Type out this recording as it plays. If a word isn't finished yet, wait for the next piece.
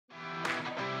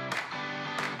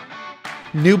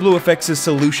NewBlue FX's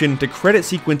solution to credit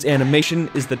sequence animation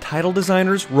is the Title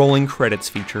Designer's Rolling Credits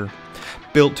feature.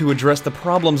 Built to address the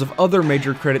problems of other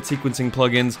major credit sequencing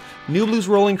plugins, NewBlue's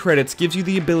Rolling Credits gives you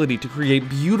the ability to create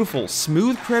beautiful,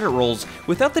 smooth credit rolls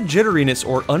without the jitteriness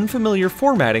or unfamiliar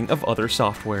formatting of other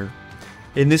software.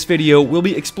 In this video, we'll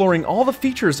be exploring all the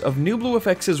features of NewBlue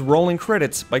FX's Rolling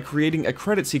Credits by creating a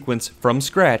credit sequence from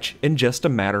scratch in just a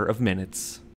matter of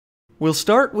minutes. We'll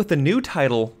start with the new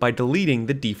title by deleting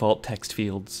the default text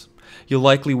fields. You'll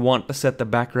likely want to set the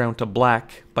background to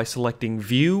black by selecting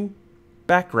View,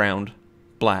 Background,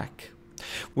 Black.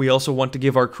 We also want to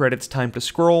give our credits time to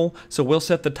scroll, so we'll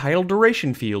set the title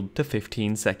duration field to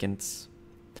 15 seconds.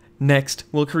 Next,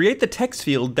 we'll create the text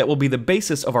field that will be the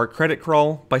basis of our credit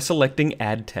crawl by selecting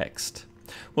Add Text.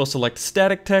 We'll select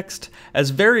static text, as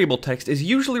variable text is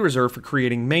usually reserved for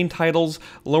creating main titles,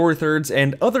 lower thirds,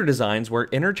 and other designs where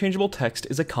interchangeable text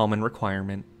is a common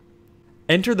requirement.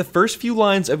 Enter the first few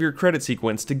lines of your credit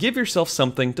sequence to give yourself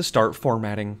something to start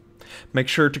formatting. Make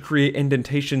sure to create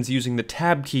indentations using the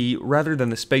Tab key rather than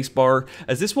the spacebar,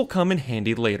 as this will come in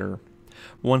handy later.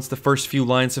 Once the first few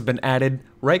lines have been added,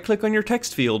 right-click on your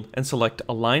text field and select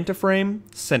Align to Frame,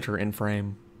 Center in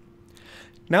Frame.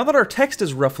 Now that our text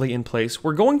is roughly in place,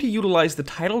 we're going to utilize the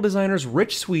Title Designer's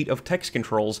rich suite of text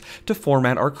controls to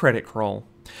format our credit crawl.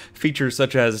 Features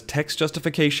such as text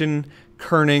justification,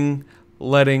 kerning,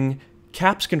 leading,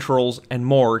 caps controls, and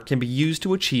more can be used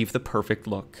to achieve the perfect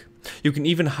look. You can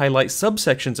even highlight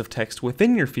subsections of text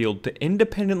within your field to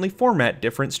independently format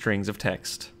different strings of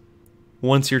text.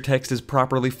 Once your text is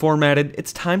properly formatted,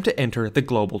 it's time to enter the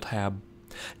Global tab.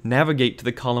 Navigate to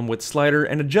the column width slider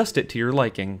and adjust it to your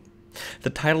liking. The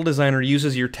Title Designer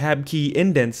uses your Tab key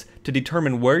indents to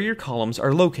determine where your columns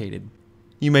are located.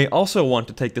 You may also want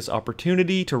to take this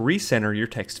opportunity to recenter your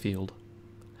text field.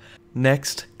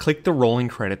 Next, click the Rolling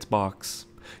Credits box.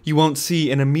 You won't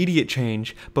see an immediate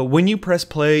change, but when you press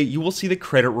play, you will see the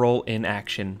credit roll in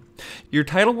action. Your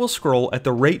title will scroll at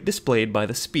the rate displayed by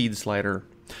the speed slider.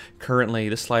 Currently,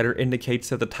 the slider indicates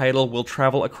that the title will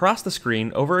travel across the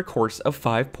screen over a course of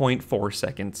 5.4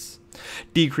 seconds.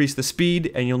 Decrease the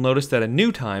speed and you'll notice that a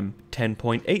new time,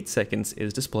 10.8 seconds,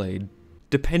 is displayed.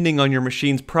 Depending on your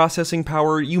machine's processing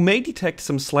power, you may detect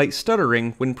some slight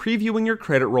stuttering when previewing your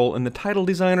credit roll in the Title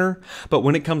Designer, but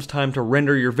when it comes time to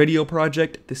render your video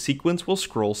project, the sequence will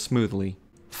scroll smoothly.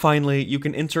 Finally, you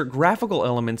can insert graphical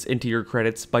elements into your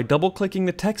credits by double-clicking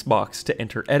the text box to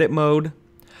enter Edit Mode,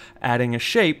 adding a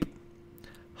shape,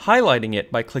 highlighting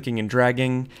it by clicking and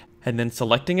dragging, and then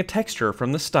selecting a texture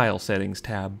from the Style Settings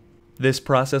tab. This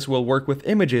process will work with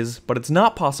images, but it's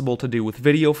not possible to do with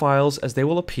video files as they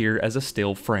will appear as a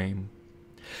still frame.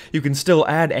 You can still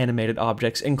add animated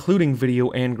objects, including video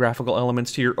and graphical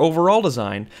elements, to your overall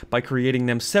design by creating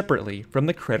them separately from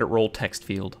the credit roll text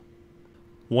field.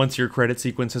 Once your credit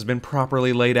sequence has been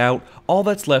properly laid out, all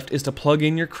that's left is to plug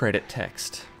in your credit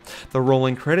text. The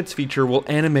Rolling Credits feature will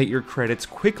animate your credits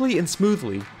quickly and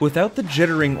smoothly without the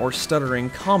jittering or stuttering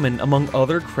common among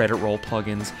other credit roll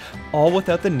plugins, all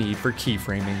without the need for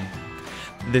keyframing.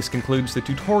 This concludes the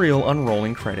tutorial on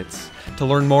Rolling Credits. To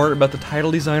learn more about the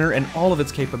Title Designer and all of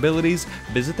its capabilities,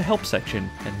 visit the Help section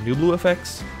at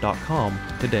newbluefx.com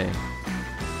today.